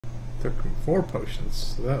Took 4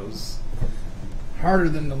 potions, so that was harder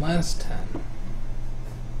than the last time.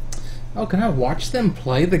 Oh, can I watch them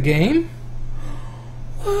play the game?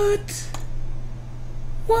 What?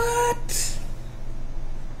 What?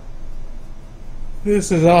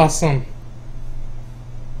 This is awesome.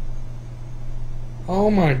 Oh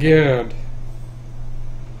my god.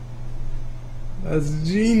 That's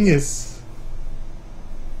genius.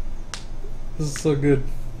 This is so good.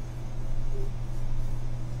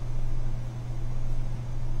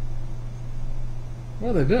 What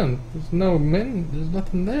are they doing? There's no men, there's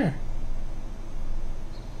nothing there.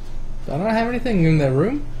 Do I not have anything in that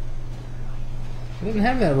room? I didn't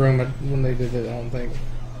have that room when they did it, I don't think.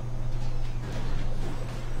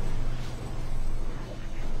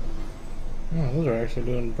 Oh, those are actually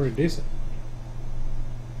doing pretty decent.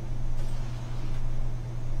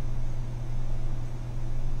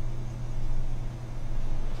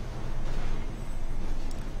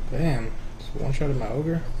 Damn. Just one shot at my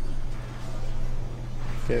ogre.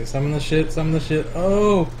 Okay, summon the shit, summon the shit.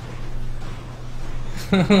 Oh!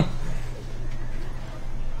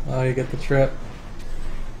 Oh, you get the trap.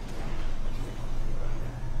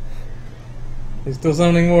 He's still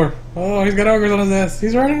summoning more. Oh, he's got ogres on his ass.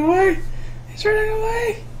 He's running away! He's running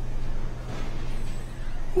away!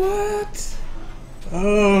 What?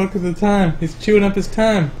 Oh, look at the time. He's chewing up his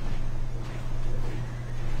time.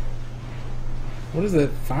 What is that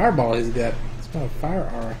fireball he's got? It's got a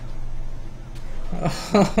fire aura.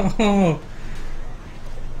 Oh,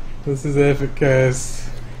 this is epic, guys.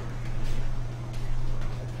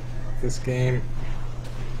 This game.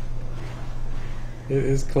 It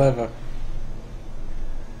is clever.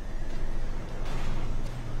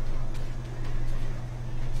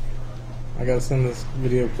 I gotta send this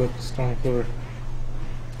video clip to Stormcloak.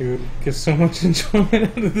 He would get so much enjoyment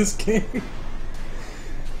out of this game.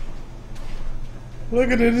 Look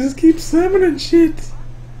at it, it just keeps summoning shit.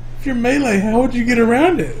 If you're melee, how would you get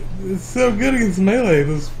around it? It's so good against melee,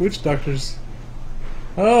 those witch doctors.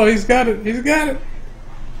 Oh, he's got it, he's got it!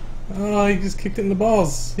 Oh, he just kicked it in the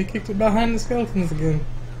balls. He kicked it behind the skeletons again.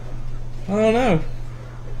 Oh no.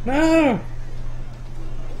 No!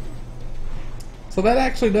 So that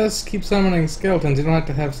actually does keep summoning skeletons. You don't have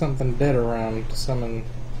to have something dead around to summon,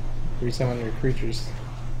 resummon your creatures.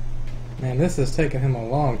 Man, this has taken him a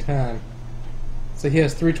long time. So he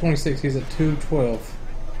has 326, he's at 212.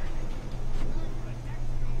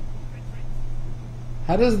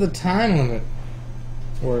 How does the time limit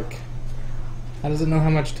work? How does it know how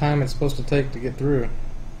much time it's supposed to take to get through?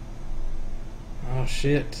 Oh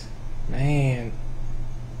shit. Man.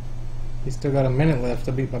 He's still got a minute left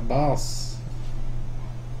to beat my boss.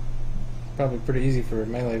 Probably pretty easy for a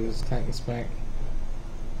melee with his tank and spank.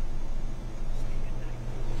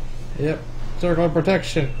 Yep. Circle of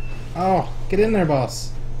protection. Oh, get in there,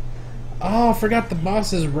 boss. Oh, I forgot the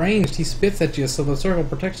boss is ranged. He spits at you, so the circle of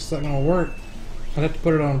protection's not gonna work. I'd have to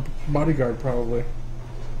put it on bodyguard probably.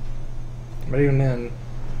 But even then,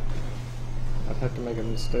 I'd have to make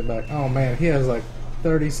him stay back. Oh man, he has like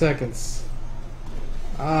 30 seconds.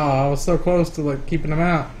 Oh, I was so close to like keeping him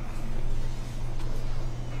out.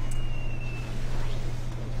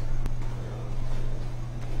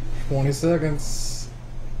 "20 seconds.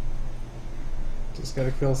 Just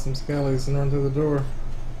gotta kill some skellies and run through the door.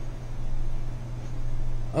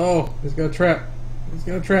 Oh, he's got a trap. He's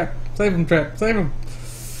got a trap. Save him, trap. Save him.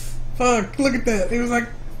 Fuck, look at that. It was like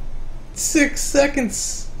 6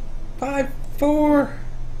 seconds. 5, 4.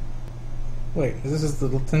 Wait, is this just the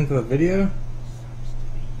 10th of the video?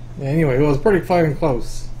 Yeah, anyway, it was pretty fucking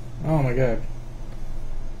close. Oh my god.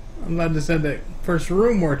 I'm glad to said that first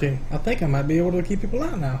room working. I think I might be able to keep people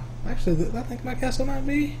out now. Actually, I think my castle might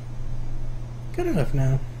be good enough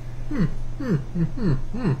now.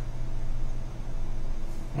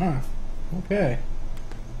 Ah, okay.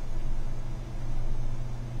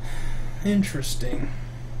 Interesting.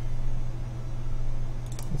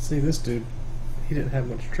 Let's see this dude. He didn't have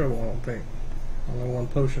much trouble, I don't think. Only 1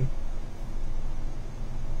 potion.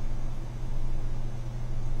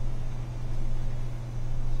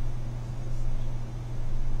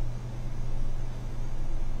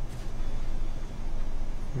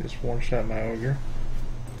 Just one-shot my ogre.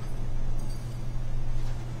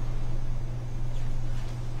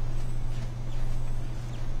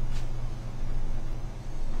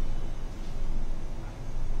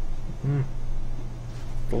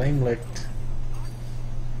 Flame licked.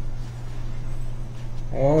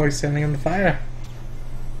 Oh, he's sending him to fire.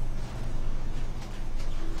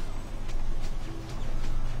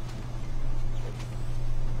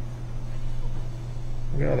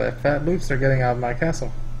 Look at all that fat boots they're getting out of my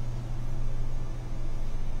castle.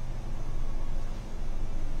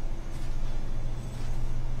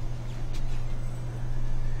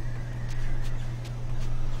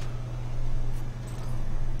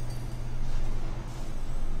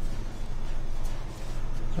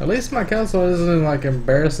 At least my castle isn't like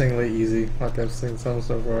embarrassingly easy, like I've seen some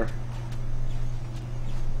so far.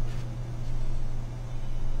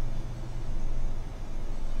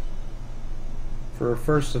 For a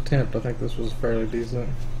first attempt, I think this was fairly decent.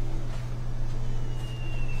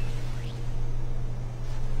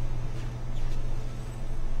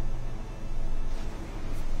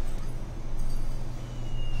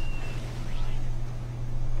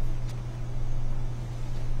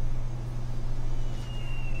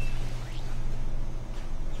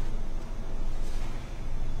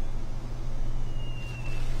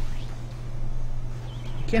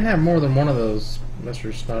 You can't have more than one of those,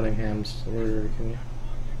 Mr. Snottingham's, or can you?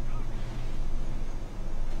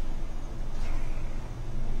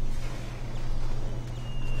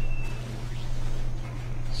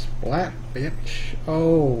 Splat, bitch.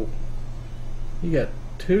 Oh. You got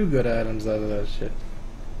 2 good items out of that shit.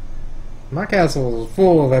 My castle is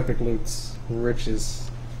full of epic loots, riches.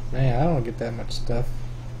 Man, I don't get that much stuff.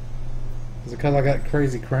 Is it because I got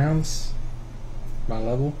crazy crowns? My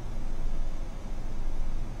level?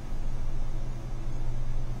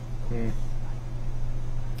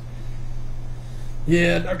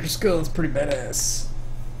 Yeah, Dr. Skull is pretty badass.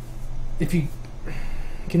 If you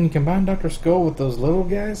can you combine Dr. Skull with those little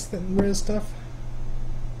guys that raise stuff?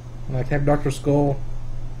 Like have Dr. Skull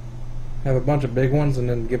have a bunch of big ones and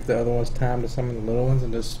then give the other ones time to summon the little ones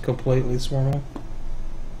and just completely swarm them?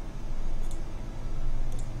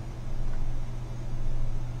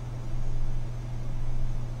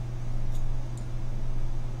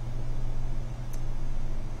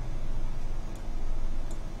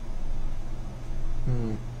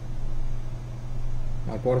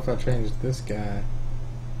 Like what if I changed this guy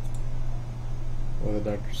with a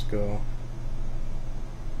Dr. Skull?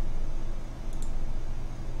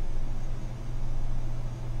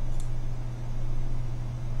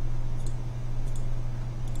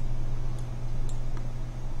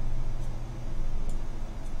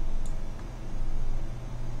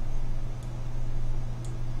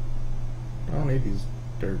 I don't need these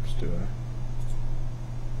derps, do I?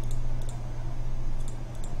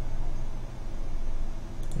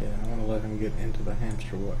 Yeah, I want to let him get into the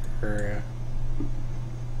hamster area.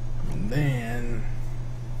 And then,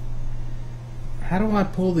 how do I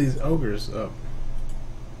pull these ogres up?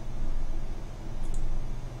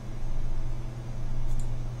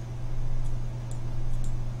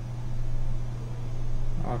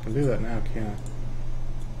 Oh, I can do that now, can't I?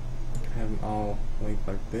 I can have them all linked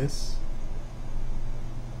like this.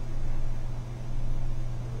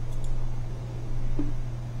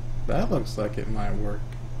 That looks like it might work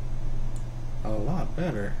a lot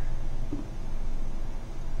better.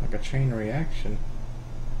 Like a chain reaction.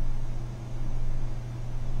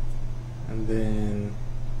 And then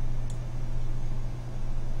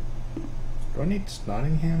do I need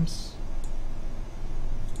Snottinghams?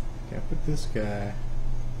 Okay, I'll put this guy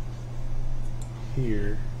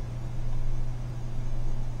here.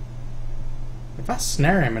 If I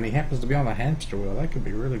snare him and he happens to be on the hamster wheel, that could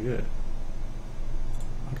be really good.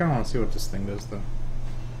 I kinda wanna see what this thing does though.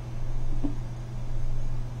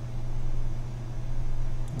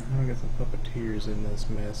 How do I get some puppeteers in this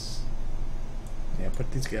mess? Yeah, put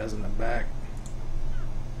these guys in the back.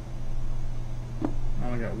 I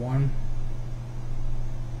only got one.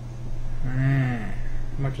 How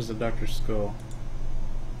much is a Dr. Skull?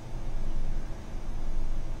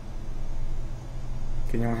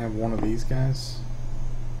 Can you only have one of these guys?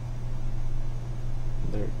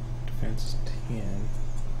 Their defense is 10.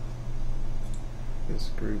 This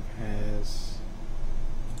group has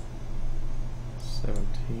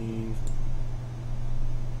 17.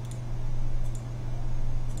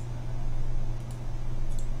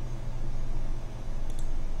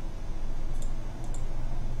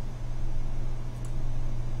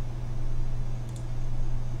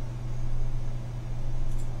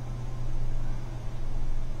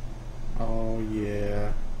 Oh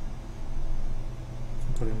yeah.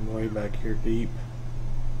 Put him way back here deep.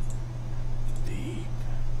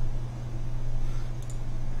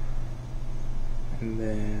 And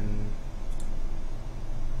then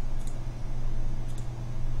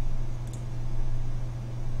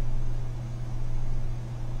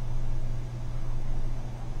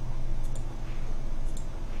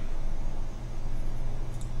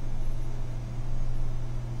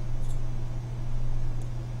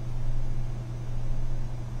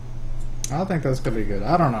I think that's gonna be good.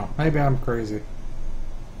 I don't know. Maybe I'm crazy.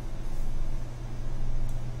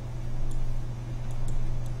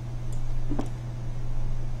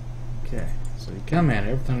 Okay, so you come in,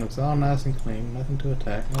 everything looks all nice and clean, nothing to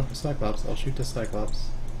attack. No, the Cyclops, I'll shoot the Cyclops.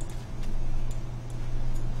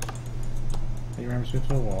 He rams me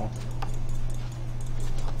to a wall.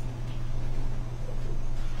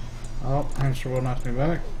 Oh, hamster wheel knocks me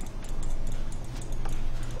back.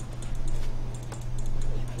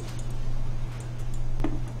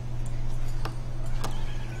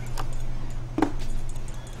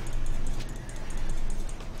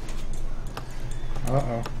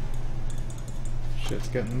 Uh-oh. Shit's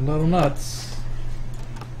getting a little nuts.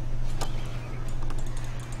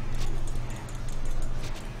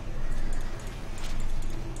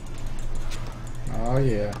 Oh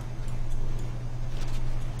yeah.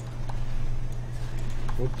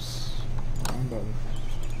 Whoops. Wrong button.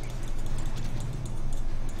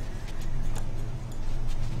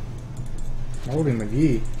 Holding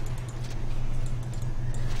McGee.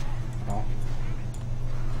 Oh.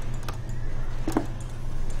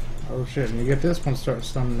 Oh shit, and you get this one start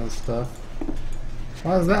summoning stuff.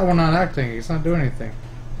 Why is that one not acting? It's not doing anything.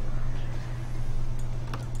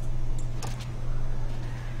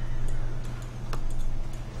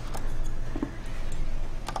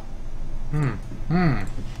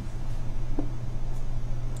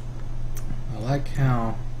 I like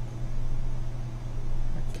how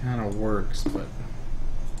it kind of works, but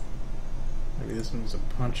maybe this one's a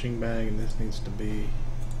punching bag and this needs to be...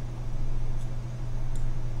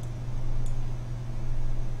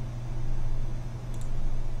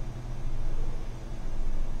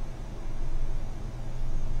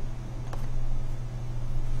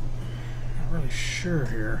 Not really sure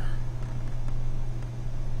here.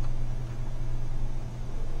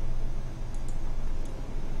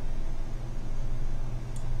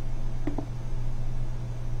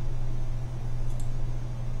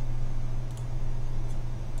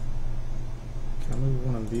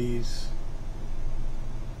 These.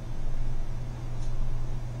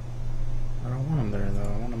 I don't want him there though.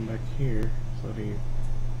 I want him back here so that he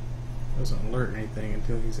doesn't alert anything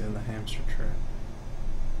until he's in the hamster trap.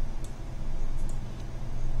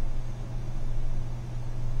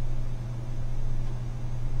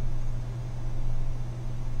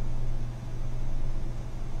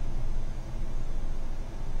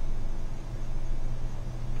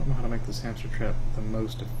 I don't know how to make this hamster trap the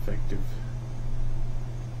most effective.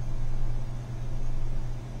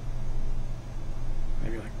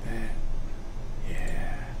 Maybe like that.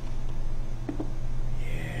 Yeah.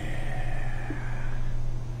 Yeah.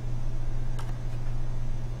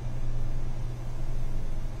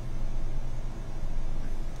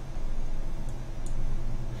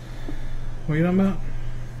 What are you talking about?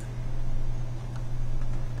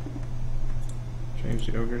 Change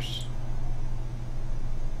the ogres.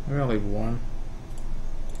 Maybe I'll leave one.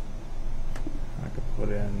 I could put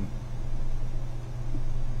in...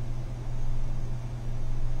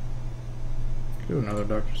 do another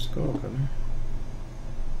Dr. Skull, couldn't I?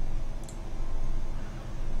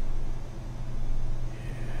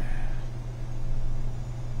 Yeah.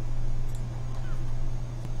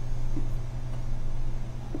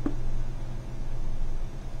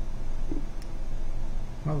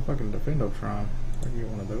 Motherfucking Defendotron. I can get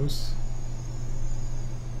one of those.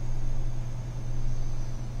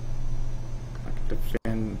 I can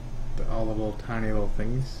defend all the little tiny little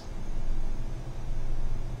things.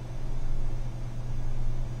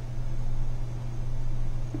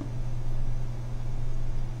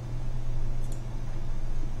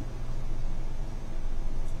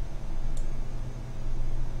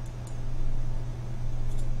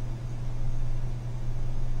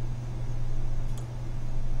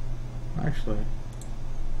 Actually,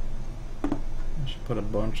 I should put a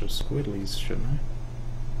bunch of squiddlies, shouldn't I?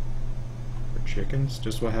 For chickens,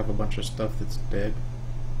 just so I have a bunch of stuff that's dead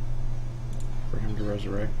for him to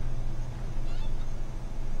resurrect.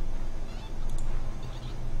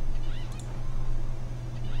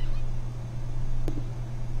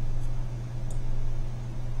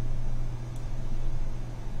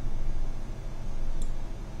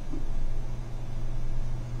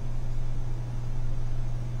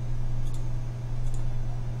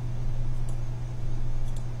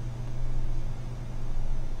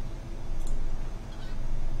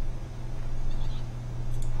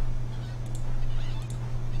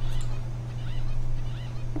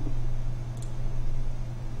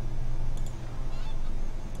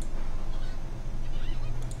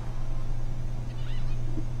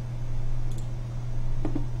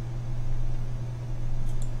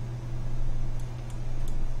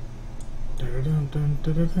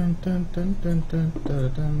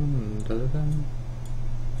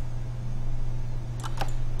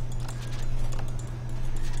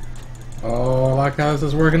 Oh, I like how this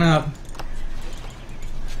is working out.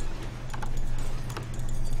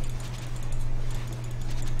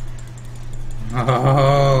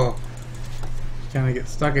 Oh, get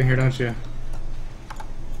stuck in here, don't you?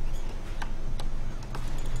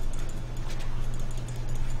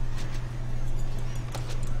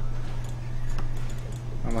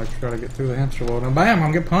 I'm like trying to get through the hamster wheel, and bam!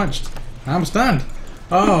 I'm get punched. I'm stunned.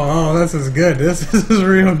 Oh, this is good. This is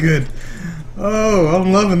real good. Oh,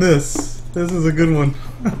 I'm loving this. This is a good one.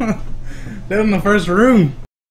 Dead in the first room.